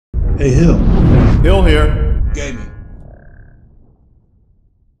Hey, Hill. Hill here. Gaming.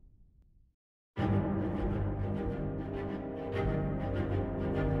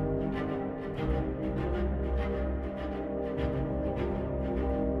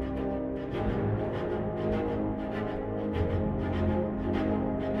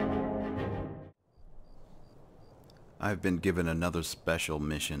 I've been given another special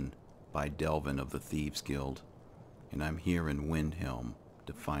mission by Delvin of the Thieves Guild, and I'm here in Windhelm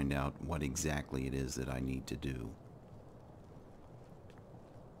to find out what exactly it is that I need to do.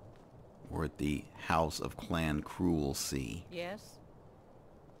 We're at the House of Clan Cruel Sea. Yes?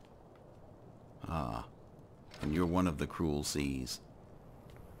 Ah, and you're one of the Cruel Seas.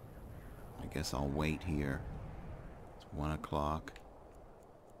 I guess I'll wait here. It's 1 o'clock.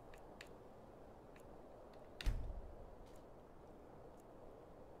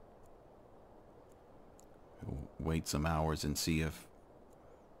 Wait some hours and see if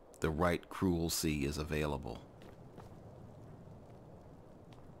the right Cruel Sea is available.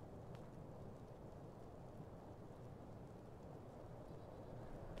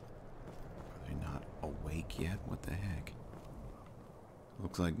 Are they not awake yet? What the heck?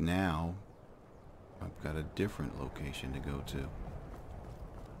 Looks like now I've got a different location to go to.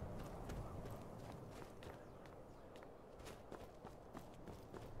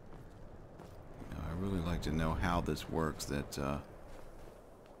 Really like to know how this works, that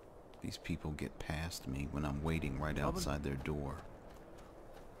these people get past me when I'm waiting right outside their door.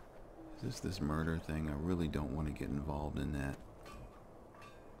 Is this murder thing? I really don't want to get involved in that.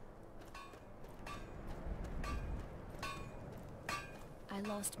 I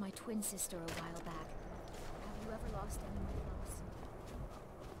lost my twin sister a while back. Have you ever lost anyone else?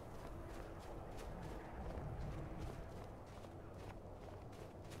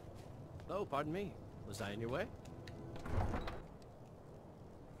 Oh, pardon me. Was I in your way?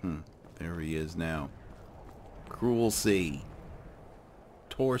 There he is now. Cruel Sea.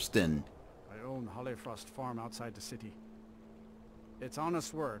 Torsten. I own Hollyfrost Farm outside the city. It's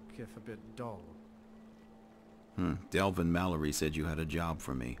honest work, if a bit dull. Delvin Mallory said you had a job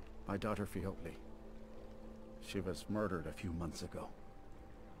for me. My daughter Fiotli. She was murdered a few months ago.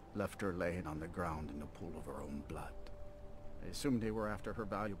 Left her laying on the ground in a pool of her own blood. I assumed they were after her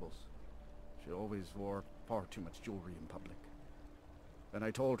valuables. She always wore far too much jewelry in public. Then I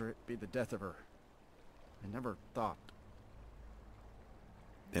told her it'd be the death of her. I never thought.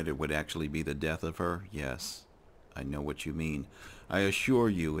 That it would actually be the death of her? Yes. I know what you mean. I assure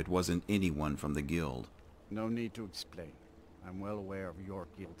you it wasn't anyone from the guild. No need to explain. I'm well aware of your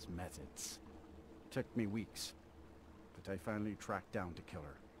guild's methods. Took me weeks, but I finally tracked down to kill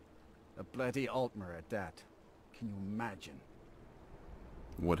her. A bloody Altmer at that. Can you imagine?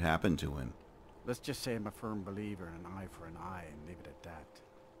 What happened to him? Let's just say I'm a firm believer in an eye for an eye and leave it at that.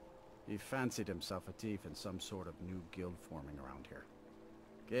 He fancied himself a thief in some sort of new guild forming around here.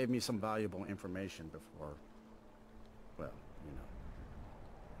 Gave me some valuable information before, well, you know.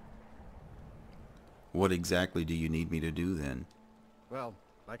 What exactly do you need me to do then? Well,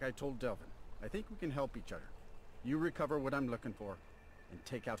 like I told Delvin, I think we can help each other. You recover what I'm looking for, and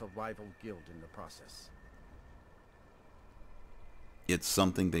take out a rival guild in the process. It's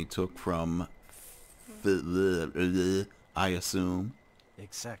something they took from... I assume?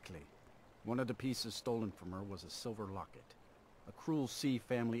 Exactly. One of the pieces stolen from her was a silver locket. A Cruel Sea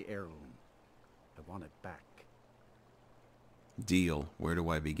family heirloom. I want it back. Deal. Where do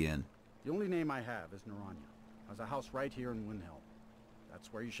I begin? The only name I have is Naranya. Has a house right here in Windhelm.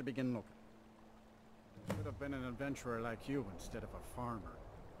 That's where you should begin looking. Could have been an adventurer like you instead of a farmer.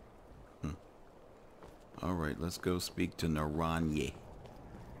 Alright, let's go speak to Naranya.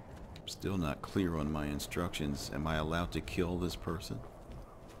 I'm still not clear on my instructions. Am I allowed to kill this person?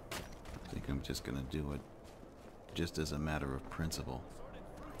 I think I'm just gonna do it just as a matter of principle.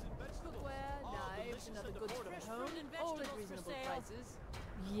 Cookware, knives, and other goods from home, all at reasonable prices.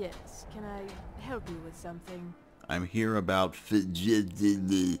 Yes, can I help you with something? I'm here about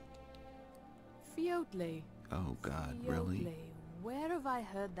Fiotli. Fiotli. Oh God, really? Fiotli. Where have I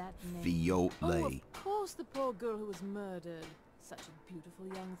heard that name? Fiotli. Oh, of course, the poor girl who was murdered. Such a beautiful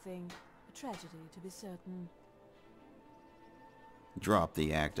young thing. A tragedy, to be certain. Drop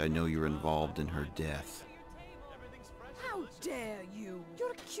the act. I know you're involved in her death. How dare you?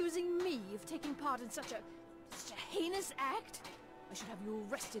 You're accusing me of taking part in such a heinous act? I should have you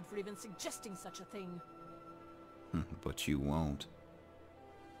arrested for even suggesting such a thing. But you won't.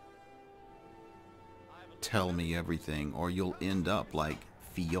 Tell me everything, or you'll end up like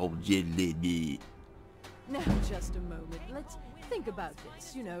Fiotli. Now, just a moment. Let's think about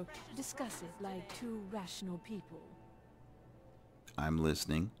this, you know. Discuss it like two rational people. I'm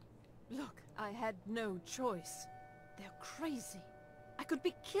listening. Look, I had no choice. They're crazy. I could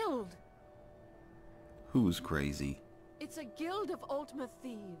be killed. Who's crazy? It's a guild of Ultima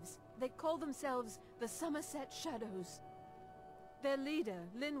Thieves. They call themselves the Summerset Shadows. Their leader,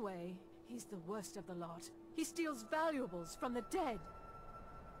 Linway, he's the worst of the lot. He steals valuables from the dead.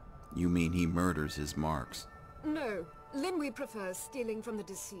 You mean he murders his marks? No, Linway prefers stealing from the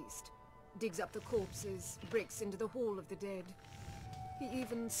deceased. Digs up the corpses, breaks into the Hall of the Dead. He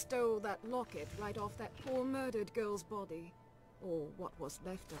even stole that locket right off that poor murdered girl's body. Or what was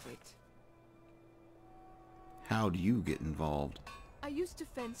left of it. How do you get involved? I used to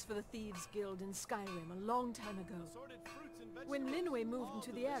fence for the Thieves Guild in Skyrim a long time ago. When Linway moved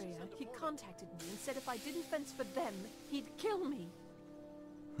into the area, he contacted me and said if I didn't fence for them, he'd kill me.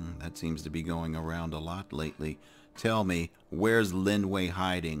 That seems to be going around a lot lately. Tell me, where's Linway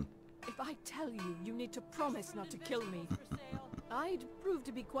hiding? If I tell you, you need to promise not to kill me. I'd prove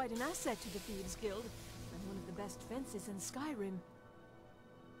to be quite an asset to the Thieves Guild, and one of the best fences in Skyrim.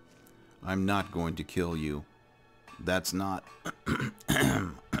 I'm not going to kill you. That's not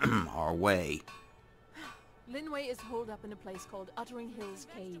our way. Linway is holed up in a place called Uttering Hills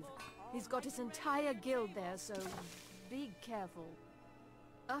Cave. He's got his entire guild there, so be careful.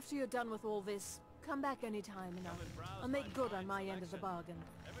 After you're done with all this, come back anytime and I'll make good on my end of the bargain.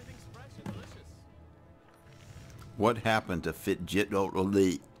 Everything's fresh and delicious. What happened to Fitjit?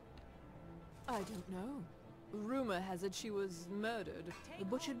 I don't know. Rumor has it she was murdered,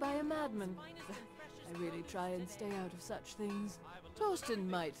 butchered by a madman. I really try and stay out of such things. Torsten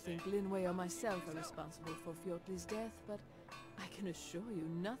might think Linway or myself are responsible for Fjortli's death, but I can assure you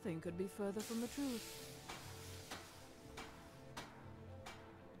nothing could be further from the truth.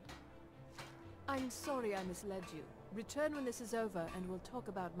 I'm sorry I misled you. Return when this is over and we'll talk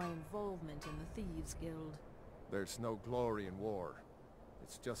about my involvement in the Thieves Guild. There's no glory in war.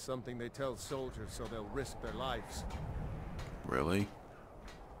 It's just something they tell soldiers so they'll risk their lives. Really?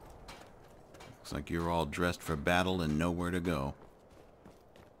 Looks like you're all dressed for battle and nowhere to go.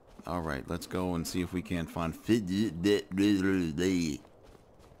 Alright, let's go and see if we can't find Fitjit.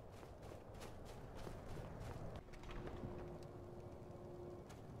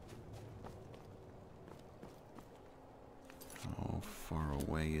 How far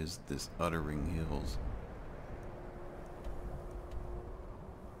away is this Uttering Hills?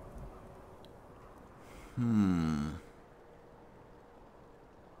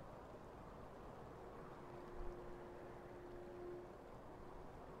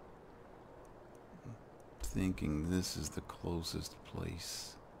 Thinking this is the closest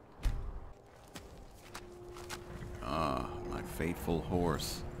place. Ah, my faithful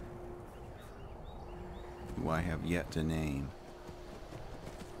horse, who I have yet to name.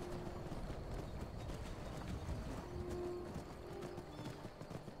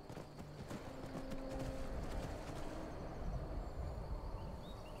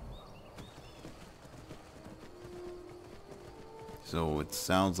 So it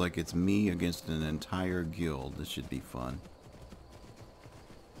sounds like it's me against an entire guild. This should be fun.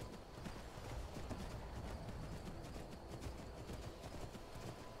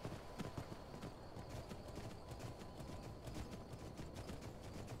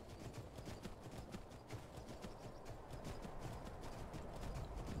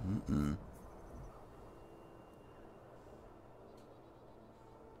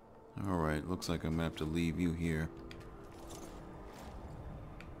 Alright, looks like I'm gonna have to leave you here.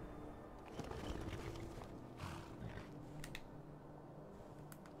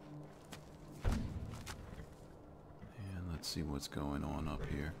 See what's going on up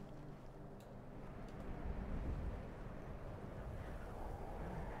here.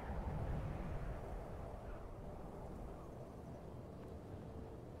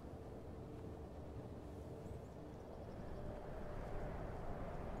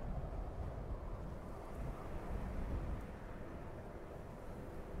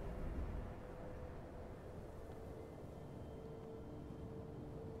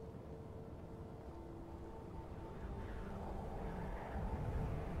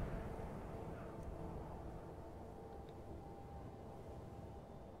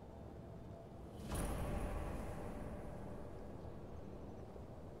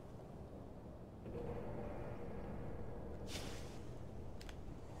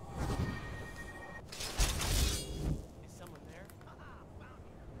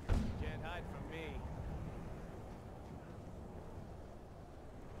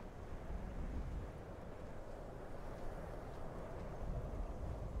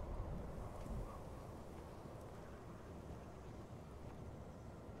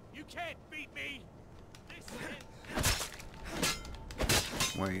 You can't beat me!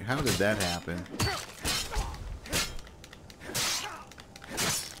 Wait, how did that happen?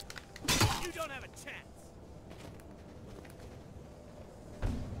 You don't have a chance.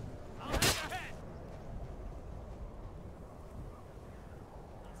 I'll have your head.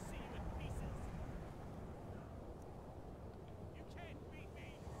 I'll see you in pieces. You can't beat me.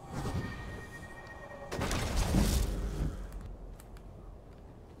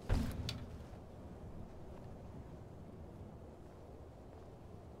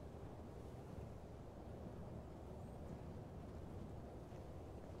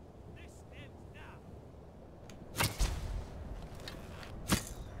 This ends now.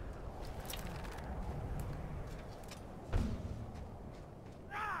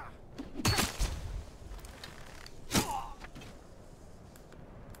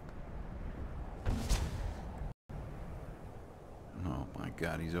 Oh my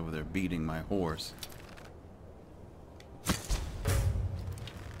god, he's over there beating my horse.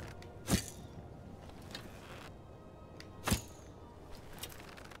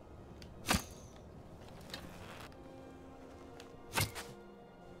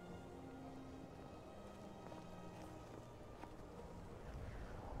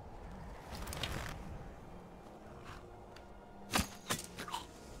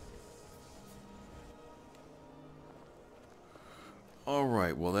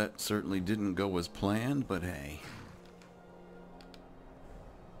 Alright, well that certainly didn't go as planned, but hey.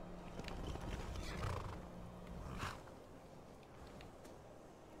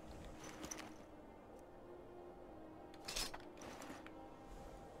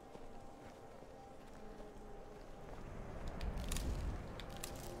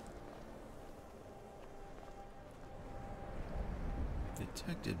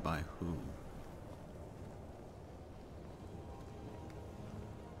 Detected by who?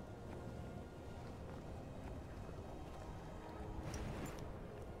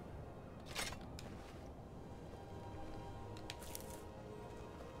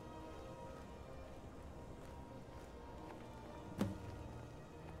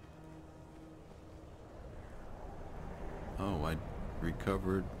 Oh, I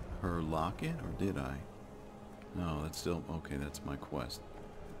recovered her locket, or did I? No, that's still... okay, that's my quest.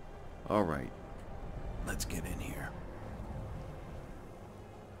 Alright, let's get in here.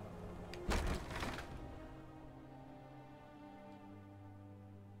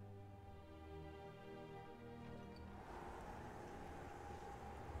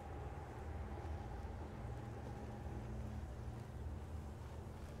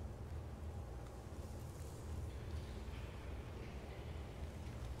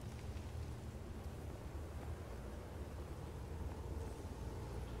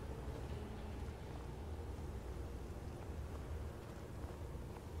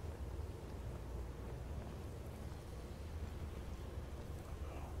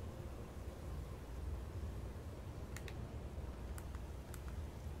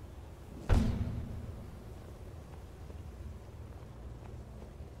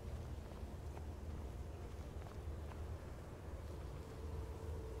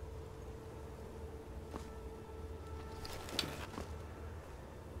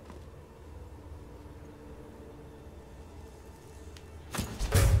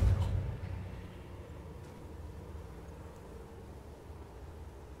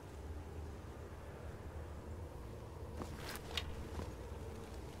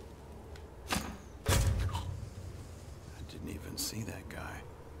 See that guy.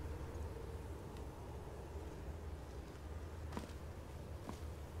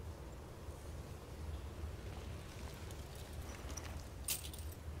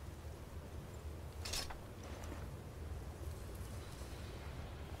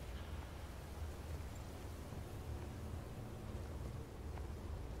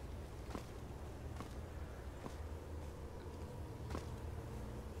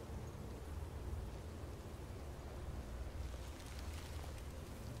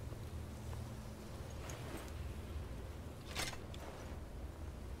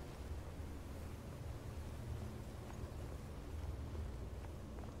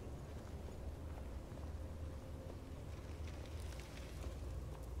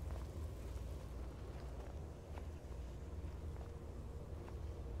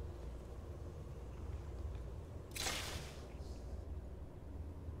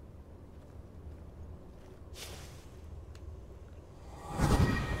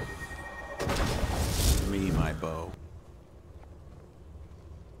 My bow.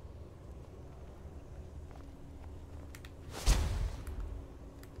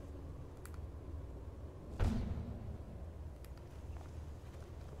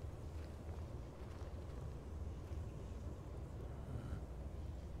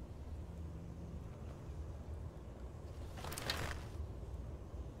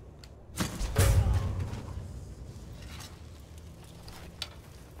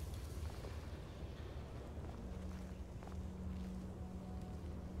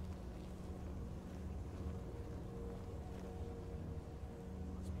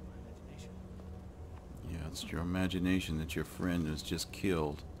 It's your imagination that your friend was just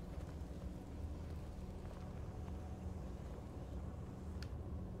killed.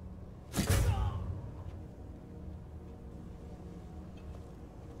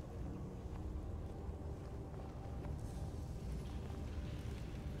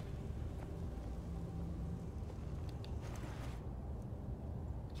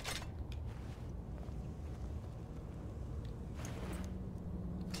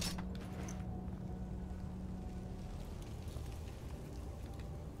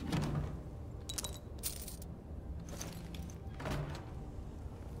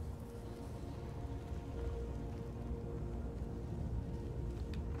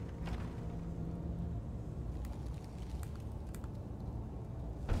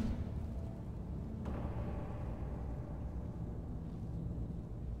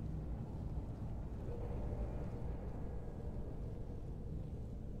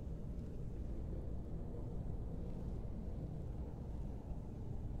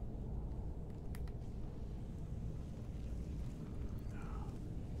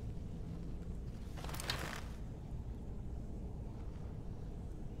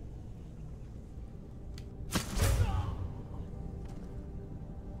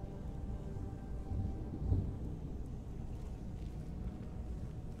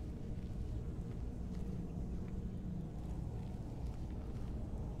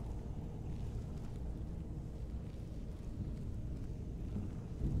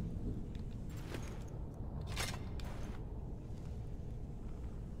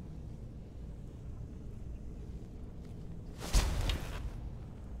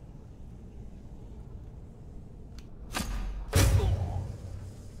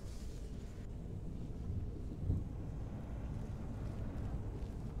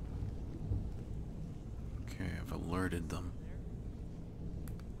 Alerted them.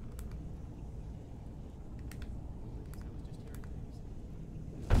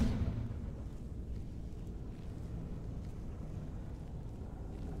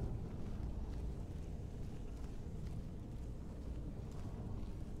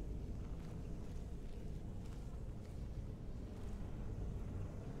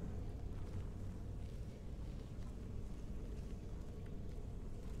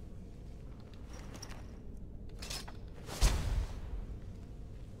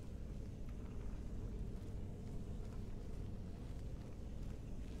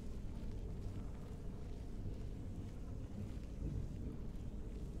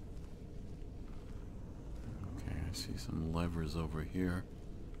 I see some levers over here,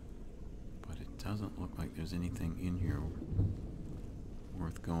 but it doesn't look like there's anything in here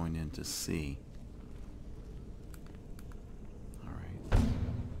worth going in to see. All right.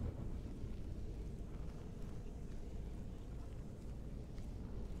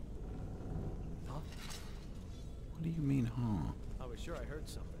 Huh? What do you mean, huh? I was sure I heard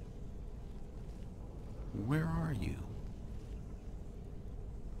something. Where are you?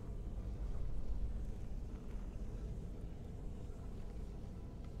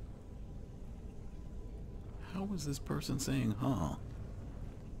 How was this person saying, huh?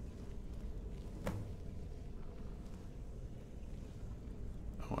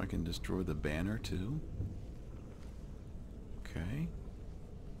 Oh, I can destroy the banner too? Okay.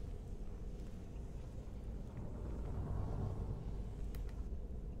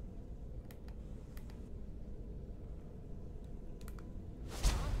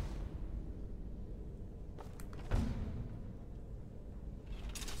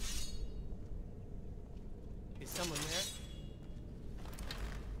 Someone there?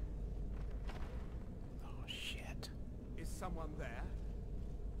 Oh, shit. Is someone there?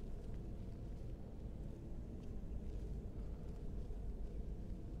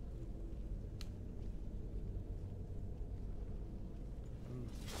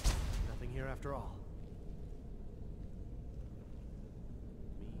 Nothing here after all.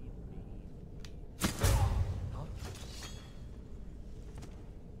 Huh?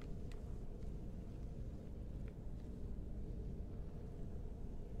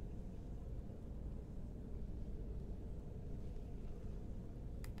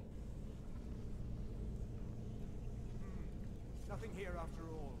 Nothing here after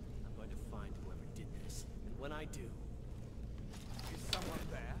all. I'm going to find whoever did this, and when I do... Is someone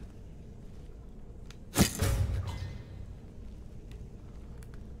there?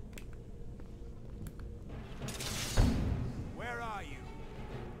 Where are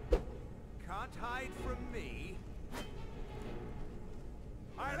you? Can't hide from me.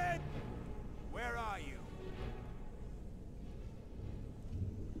 Island! Where are you?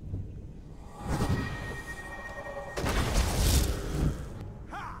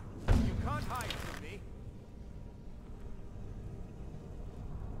 Ha! You can't hide from me.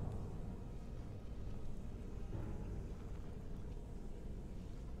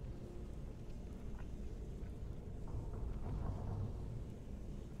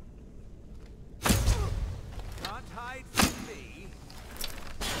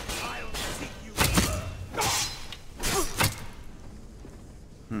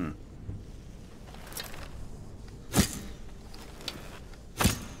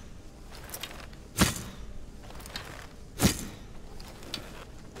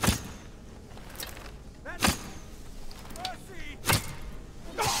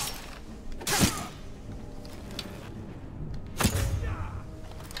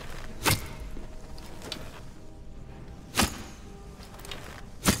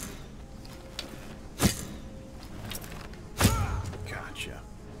 Gotcha.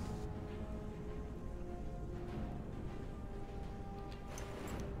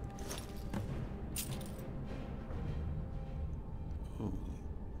 Oh,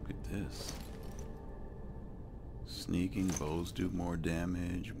 look at this. Sneaking bows do more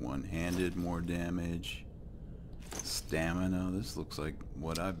damage, one-handed more damage. Stamina, this looks like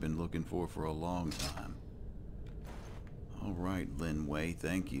what I've been looking for a long time. Alright, Lin Wei,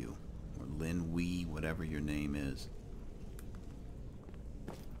 thank you. Or Lin Wei, whatever your name is.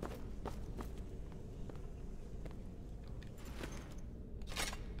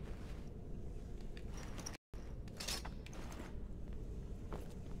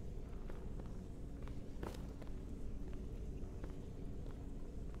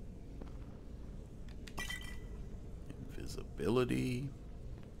 Invisibility.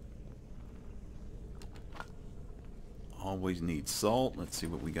 Always need salt. Let's see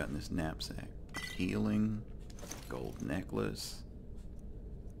what we got in this knapsack. Healing. Gold necklace.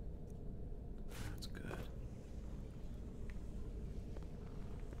 That's good.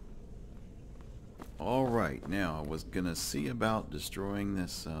 Alright, now I was gonna see about destroying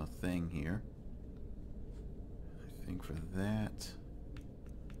this thing here. I think for that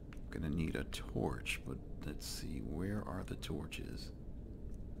I'm gonna need a torch, but let's see, where are the torches?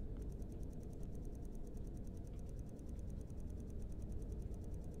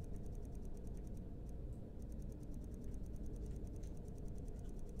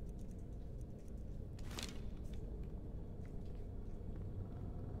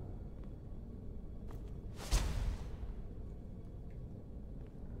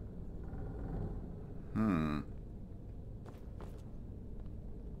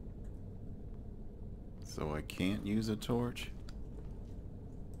 So I can't use a torch?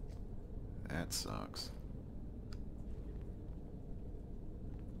 That sucks.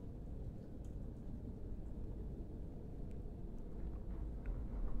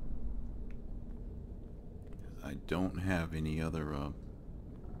 I don't have any other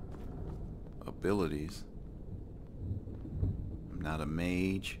abilities. I'm not a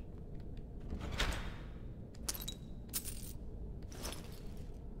mage.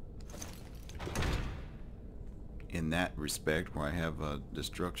 In that respect, where I have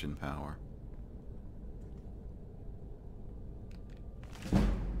destruction power. Oh,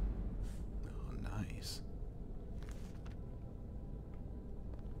 nice.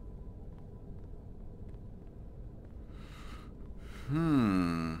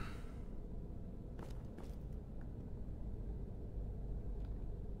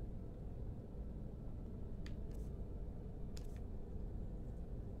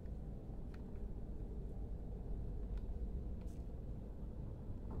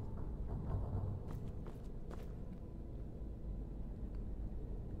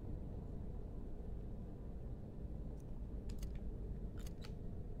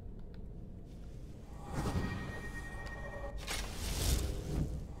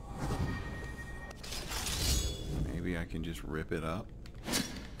 Maybe I can just rip it up. I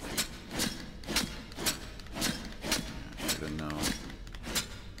should have known.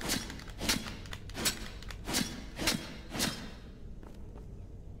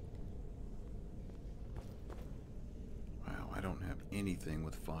 Wow, I don't have anything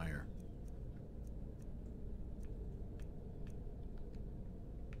with fire.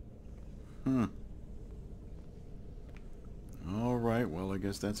 Alright, well I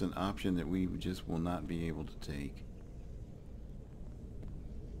guess that's an option that we just will not be able to take.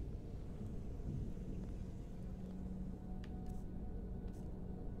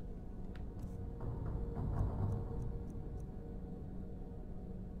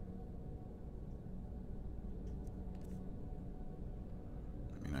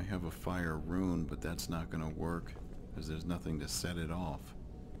 I mean, I have a fire rune, but that's not going to work because there's nothing to set it off.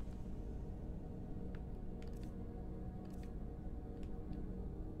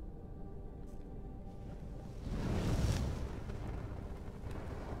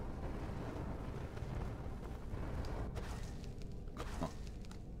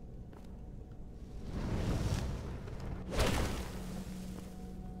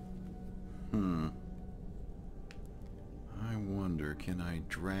 I wonder, can I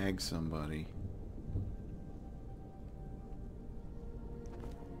drag somebody?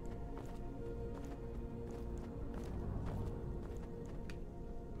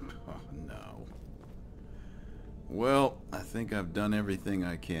 Well, I think I've done everything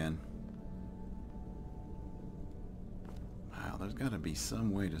I can. Wow, there's got to be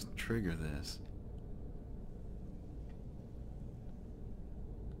some way to trigger this.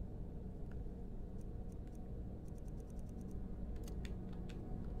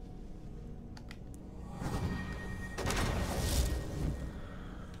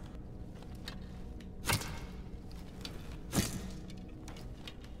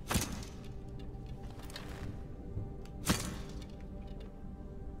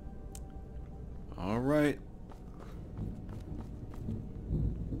 All right.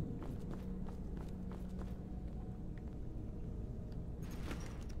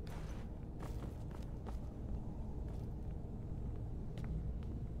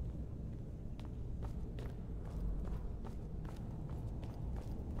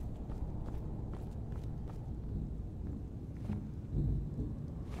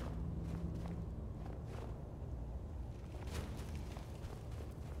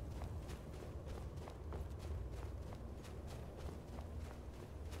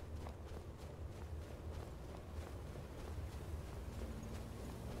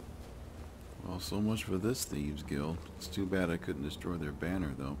 Well, so much for this Thieves Guild. It's too bad I couldn't destroy their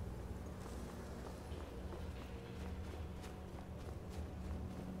banner, though.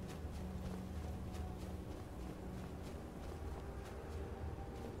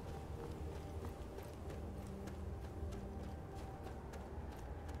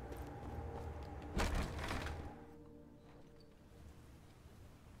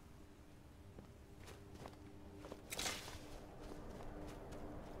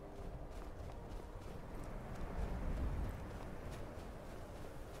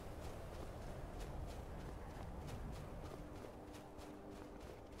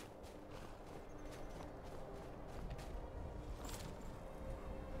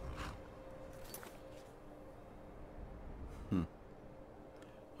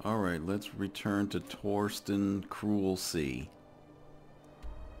 Alright, let's return to Torsten Cruel Sea.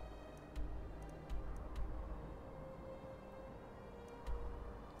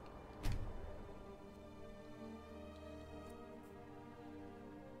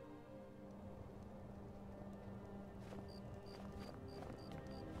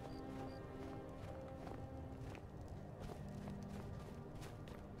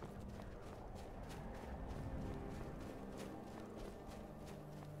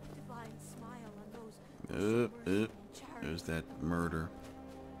 There's that murder.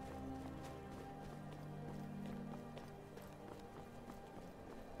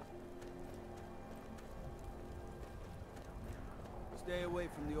 Stay away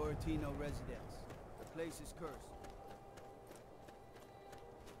from the Oratino residence. The place is cursed.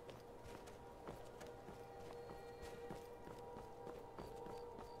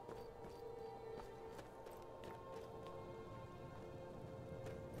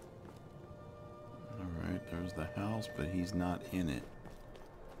 There's the house, but he's not in it.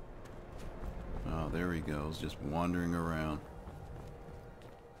 Oh, there he goes, just wandering around.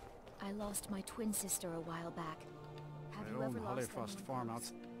 I lost my twin sister a while back. Have you My ever own lost Hollyfrost anyone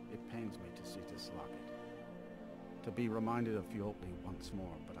farmhouse. close? It pains me to see this locket. To be reminded of Fiotli once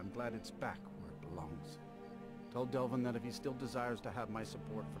more, but I'm glad it's back where it belongs. Told Delvin that if he still desires to have my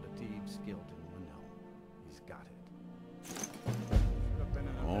support for the Thieves Guild in Windhelm, he's got it. Should have been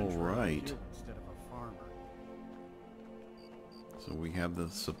an All adventurer right. like you instead of a farmer. So we have the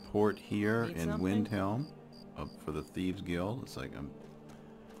support here Need in something? Windhelm for the Thieves Guild. It's like I'm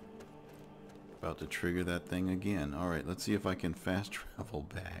about to trigger that thing again. Alright, let's see if I can fast travel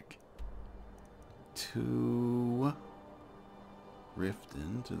back to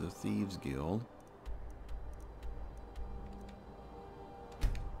Riften, to the Thieves Guild.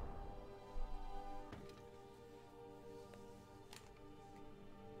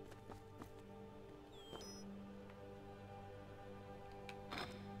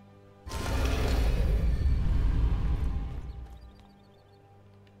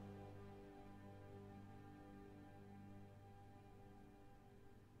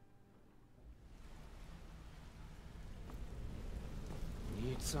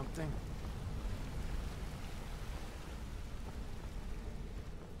 Need something?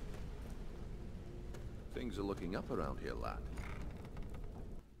 Things are looking up around here, lad.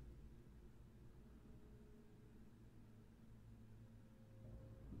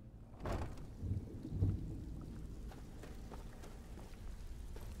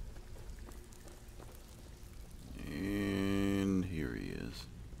 And here he is.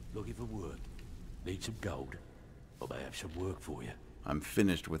 Looking for work. Need some gold. I may have some work for you. I'm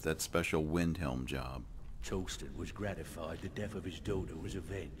finished with that special Windhelm job. Torsten was gratified the death of his daughter was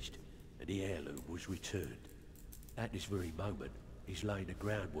avenged, and the heirloom was returned. At this very moment, he's laying the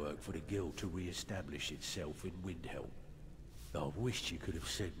groundwork for the guild to re-establish itself in Windhelm. I wished you could have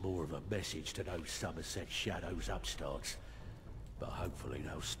sent more of a message to those Summerset shadows upstarts, but hopefully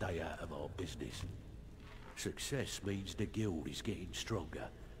they'll stay out of our business. Success means the guild is getting stronger.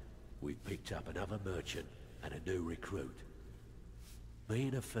 We've picked up another merchant and a new recruit.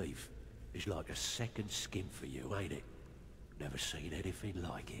 Being a thief is like a second skin for you, ain't it? Never seen anything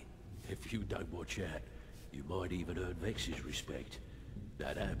like it. If you don't watch out, you might even earn Vex's respect.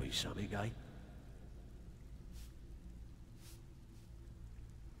 Now that'd be something, eh?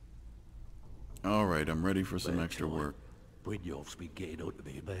 Alright, I'm ready for some extra work. Brynjolf's been getting on to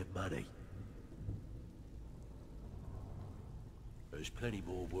me about money. There's plenty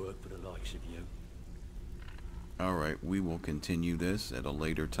more work for the likes of you. Alright, we will continue this at a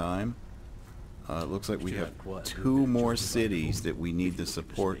later time. It looks like we have 2 more cities that we need the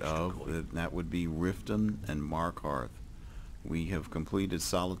support of. That would be Riften and Markarth. We have completed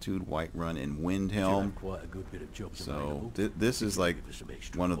Solitude, Whiterun, and Windhelm. So this is like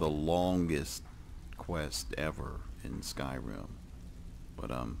one of the longest quests ever in Skyrim.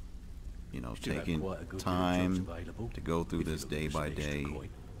 But you know, taking time to go through this day by day.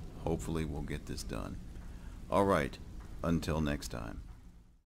 Hopefully we'll get this done. Alright, until next time.